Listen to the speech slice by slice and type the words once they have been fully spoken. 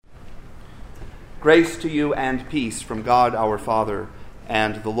Grace to you and peace from God our Father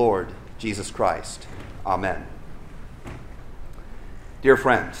and the Lord Jesus Christ. Amen. Dear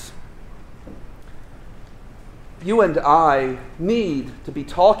friends, you and I need to be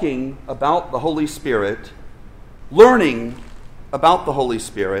talking about the Holy Spirit, learning about the Holy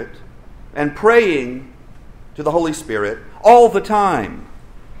Spirit, and praying to the Holy Spirit all the time,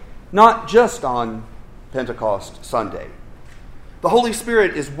 not just on Pentecost Sunday. The Holy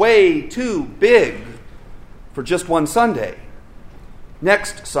Spirit is way too big for just one Sunday.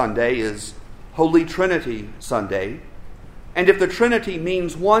 Next Sunday is Holy Trinity Sunday, and if the Trinity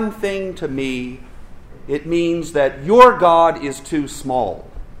means one thing to me, it means that your God is too small,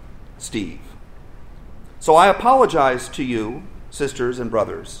 Steve. So I apologize to you, sisters and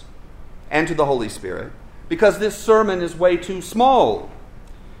brothers, and to the Holy Spirit, because this sermon is way too small.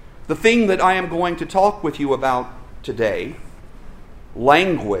 The thing that I am going to talk with you about today,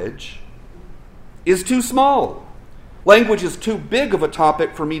 language, is too small. Language is too big of a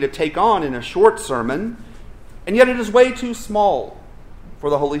topic for me to take on in a short sermon, and yet it is way too small for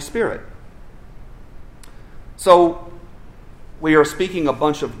the Holy Spirit. So, we are speaking a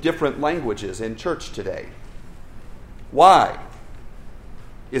bunch of different languages in church today. Why?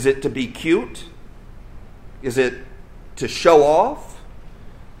 Is it to be cute? Is it to show off?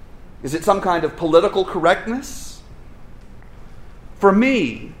 Is it some kind of political correctness? For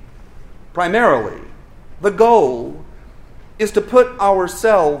me, primarily, the goal is to put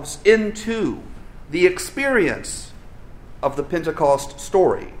ourselves into the experience of the Pentecost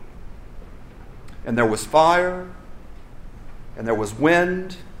story. And there was fire, and there was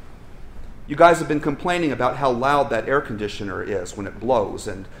wind. You guys have been complaining about how loud that air conditioner is when it blows,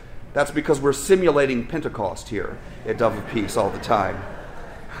 and that's because we're simulating Pentecost here at Dove of Peace all the time.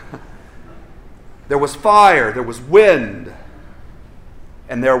 There was fire, there was wind,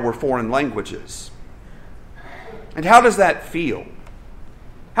 and there were foreign languages. And how does that feel?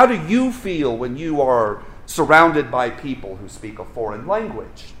 How do you feel when you are surrounded by people who speak a foreign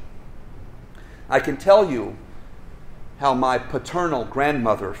language? I can tell you how my paternal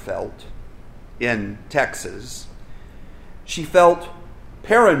grandmother felt in Texas. She felt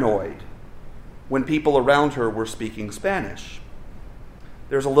paranoid when people around her were speaking Spanish.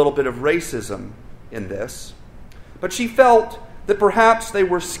 There's a little bit of racism in this, but she felt that perhaps they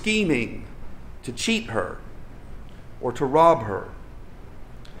were scheming to cheat her or to rob her.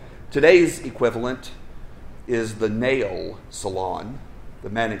 Today's equivalent is the nail salon, the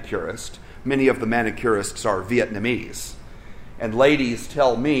manicurist. Many of the manicurists are Vietnamese, and ladies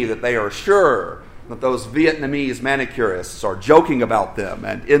tell me that they are sure that those Vietnamese manicurists are joking about them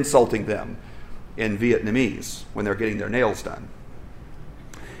and insulting them in Vietnamese when they're getting their nails done.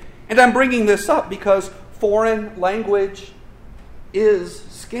 And I'm bringing this up because foreign language is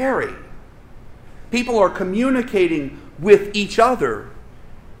scary. People are communicating with each other,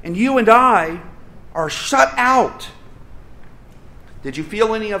 and you and I are shut out. Did you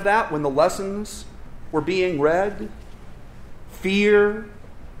feel any of that when the lessons were being read? Fear,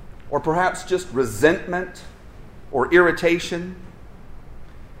 or perhaps just resentment or irritation?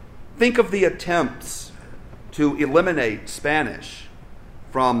 Think of the attempts to eliminate Spanish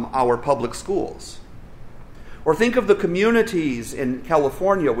from our public schools. Or think of the communities in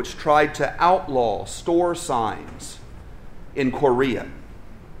California which tried to outlaw store signs in Korean.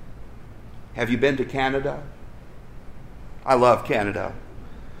 Have you been to Canada? I love Canada.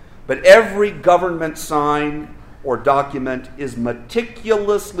 But every government sign or document is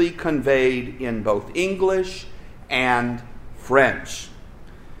meticulously conveyed in both English and French.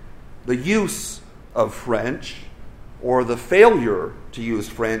 The use of French, or the failure to use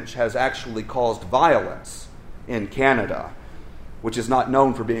French, has actually caused violence in Canada, which is not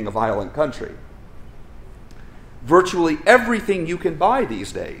known for being a violent country. Virtually everything you can buy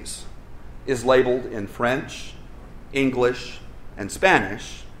these days is labeled in French, English, and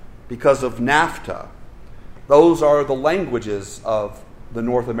Spanish because of NAFTA. Those are the languages of the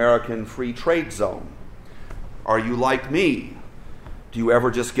North American Free Trade Zone. Are you like me? Do you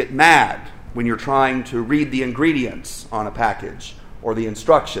ever just get mad when you're trying to read the ingredients on a package or the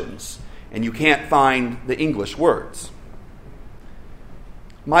instructions and you can't find the English words?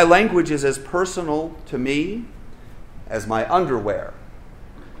 My language is as personal to me as my underwear.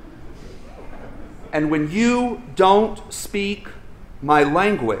 And when you don't speak my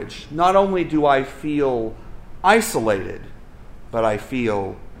language, not only do I feel isolated, but I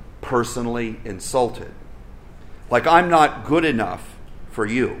feel personally insulted. Like I'm not good enough for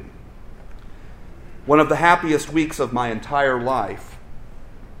you. One of the happiest weeks of my entire life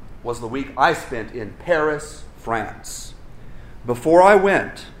was the week I spent in Paris, France. Before I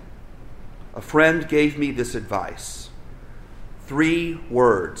went, a friend gave me this advice. 3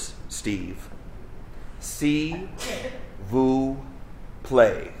 words, Steve. S'il vous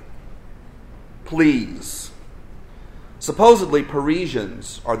plaît. Please. Supposedly,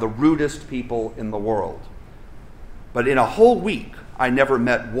 Parisians are the rudest people in the world. But in a whole week, I never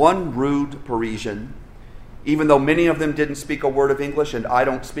met one rude Parisian, even though many of them didn't speak a word of English and I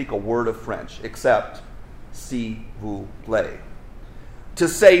don't speak a word of French, except s'il vous plaît. To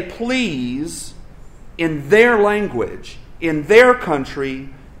say please in their language, in their country,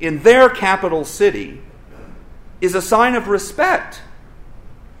 in their capital city, is a sign of respect.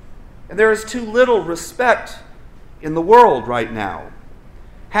 And there is too little respect in the world right now.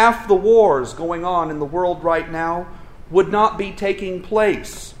 Half the wars going on in the world right now would not be taking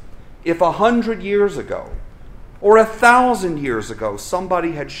place if 100 years ago or 1,000 years ago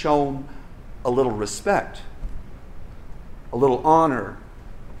somebody had shown a little respect, a little honor,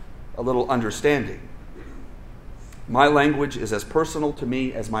 a little understanding. My language is as personal to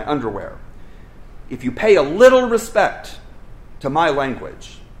me as my underwear. If you pay a little respect to my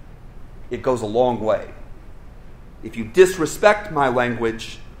language, it goes a long way. If you disrespect my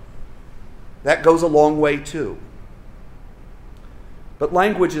language, that goes a long way too. But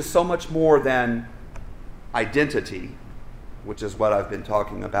language is so much more than identity, which is what I've been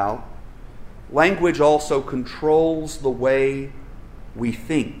talking about. Language also controls the way we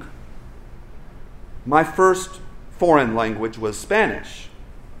think. My first foreign language was Spanish.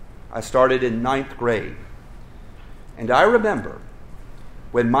 I started in 9th grade. And I remember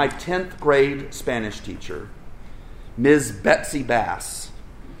when my 10th grade Spanish teacher, Ms. Betsy Bass,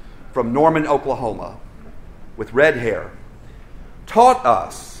 from Norman, Oklahoma, with red hair, taught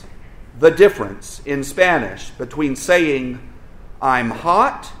us the difference in Spanish between saying, I'm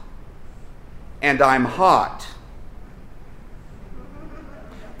hot and I'm hot.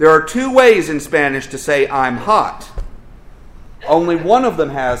 There are 2 ways in Spanish to say I'm hot. Only one of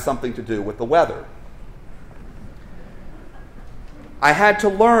them has something to do with the weather. I had to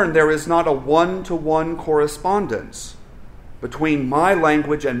learn there is not a one-to-one correspondence between my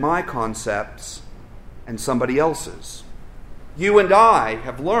language and my concepts and somebody else's. You and I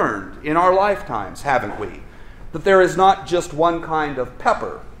have learned in our lifetimes, haven't we, that there is not just one kind of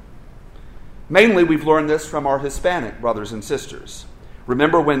pepper. Mainly we've learned this from our Hispanic brothers and sisters.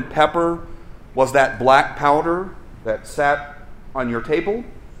 Remember when pepper was that black powder that sat on your table?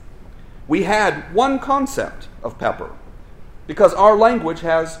 We had one concept of pepper because our language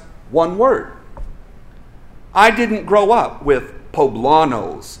has one word. I didn't grow up with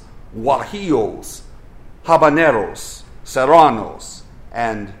poblanos, guajillos, habaneros, serranos,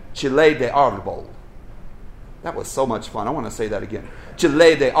 and chile de árbol. That was so much fun. I want to say that again.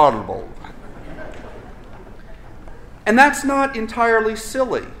 Chile de árbol. And that's not entirely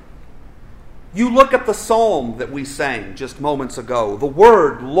silly. You look at the psalm that we sang just moments ago. The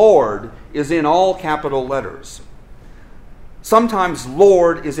word Lord is in all capital letters. Sometimes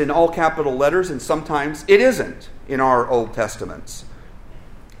Lord is in all capital letters and sometimes it isn't in our Old Testaments.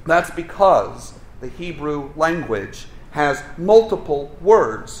 That's because the Hebrew language has multiple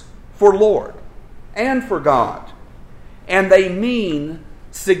words for Lord and for God. And they mean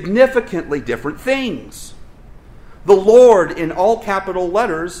significantly different things. The Lord in all capital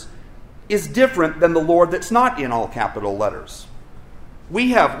letters is different than the Lord that's not in all capital letters. We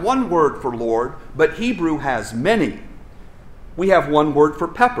have one word for Lord, but Hebrew has many. We have one word for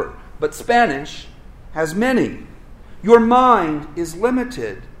pepper, but Spanish has many. Your mind is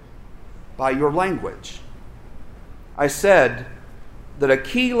limited by your language. I said that a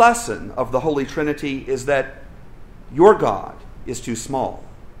key lesson of the Holy Trinity is that your God is too small.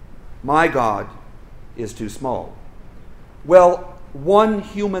 My God is too small. Well, one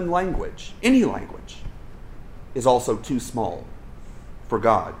human language, any language, is also too small for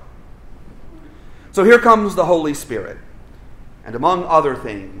God. So here comes the Holy Spirit. And among other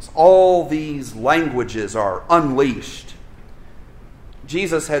things, all these languages are unleashed.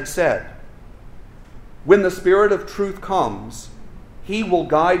 Jesus had said, when the Spirit of truth comes, he will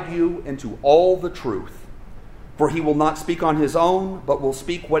guide you into all the truth. For he will not speak on his own, but will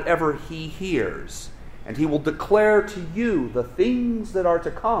speak whatever he hears. And he will declare to you the things that are to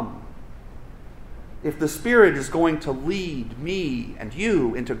come. If the Spirit is going to lead me and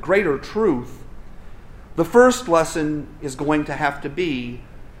you into greater truth, the first lesson is going to have to be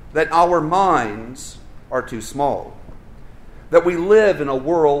that our minds are too small. That we live in a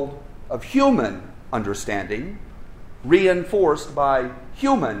world of human understanding, reinforced by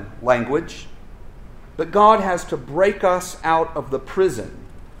human language. But God has to break us out of the prison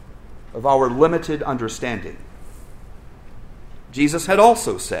of our limited understanding. Jesus had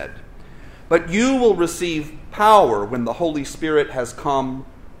also said, But you will receive power when the Holy Spirit has come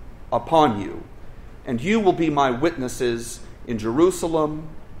upon you, and you will be my witnesses in Jerusalem,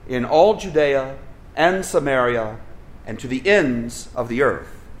 in all Judea and Samaria, and to the ends of the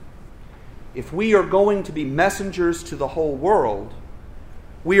earth. If we are going to be messengers to the whole world,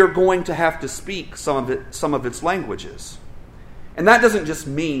 we are going to have to speak some of its languages. And that doesn't just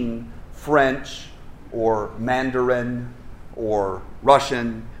mean French or Mandarin or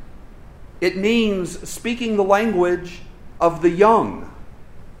Russian. It means speaking the language of the young,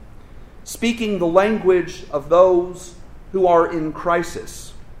 speaking the language of those who are in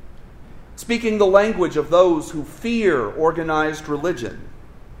crisis, speaking the language of those who fear organized religion,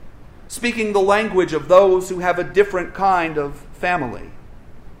 speaking the language of those who have a different kind of family,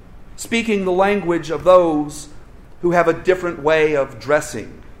 speaking the language of those who have a different way of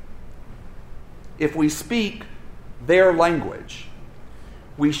dressing. If we speak their language,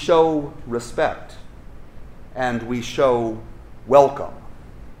 we show respect and we show welcome.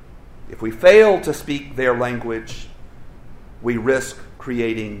 If we fail to speak their language, we risk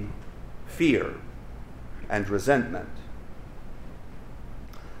creating fear and resentment.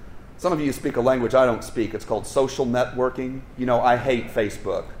 Some of you speak a language I don't speak. It's called social networking. You know, I hate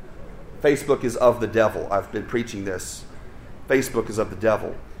Facebook. Facebook is of the devil. I've been preaching this. Facebook is of the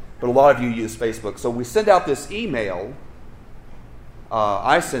devil. But a lot of you use Facebook. So we send out this email.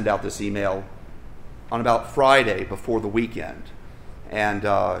 I send out this email on about Friday before the weekend. And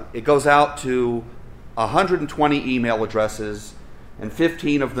it goes out to 120 email addresses, and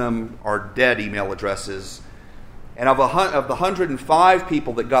 15 of them are dead email addresses. And of the 105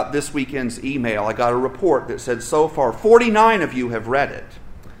 people that got this weekend's email, I got a report that said so far 49 of you have read it.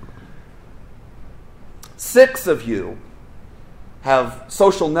 6 of you have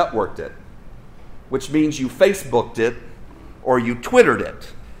social networked it, which means you Facebooked it or you Twittered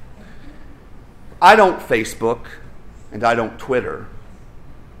it. I don't Facebook and I don't Twitter.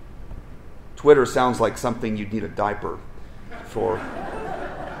 Twitter sounds like something you'd need a diaper for.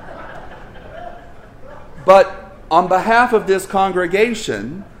 But on behalf of this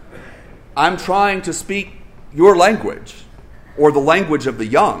congregation, I'm trying to speak your language, or the language of the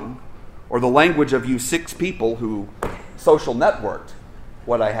young, or the language of you 6 people who social networked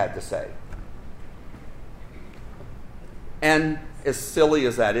what I had to say. And as silly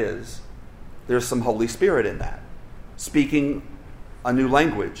as that is, there's some Holy Spirit in that. Speaking a new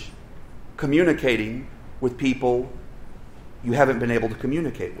language, communicating with people you haven't been able to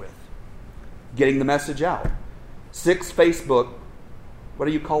communicate with, getting the message out. 6 Facebook, what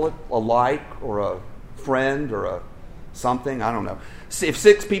do you call it? A like or a friend or a something? I don't know. If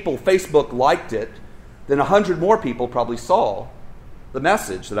 6 people Facebook liked it, then 100 more people probably saw the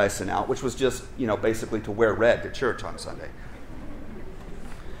message that I sent out, which was just, basically to wear red to church on Sunday.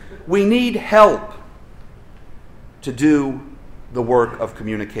 We need help to do the work of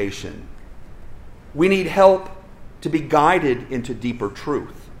communication. We need help to be guided into deeper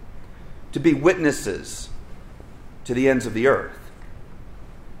truth, to be witnesses to the ends of the earth.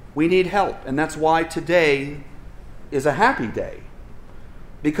 We need help, and that's why today is a happy day.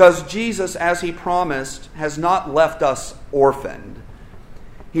 Because Jesus, as he promised, has not left us orphaned.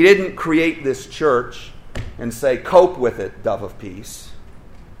 He didn't create this church and say, cope with it, dove of peace.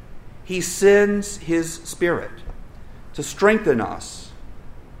 He sends his Spirit to strengthen us,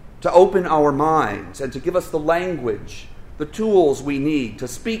 to open our minds, and to give us the language, the tools we need to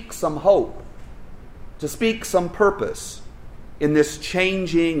speak some hope, to speak some purpose in this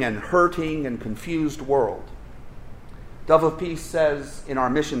changing and hurting and confused world. Dove of Peace says in our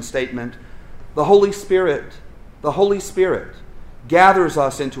mission statement, the Holy Spirit gathers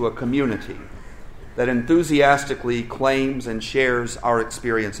us into a community that enthusiastically claims and shares our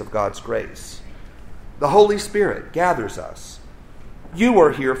experience of God's grace. The Holy Spirit gathers us. You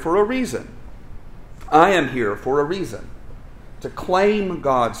are here for a reason. I am here for a reason. To claim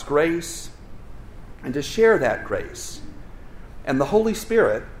God's grace and to share that grace. And the Holy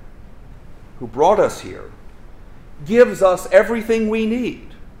Spirit, who brought us here, gives us everything we need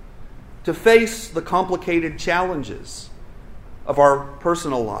to face the complicated challenges of our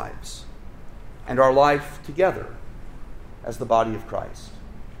personal lives and our life together as the body of Christ.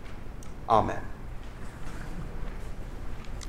 Amen.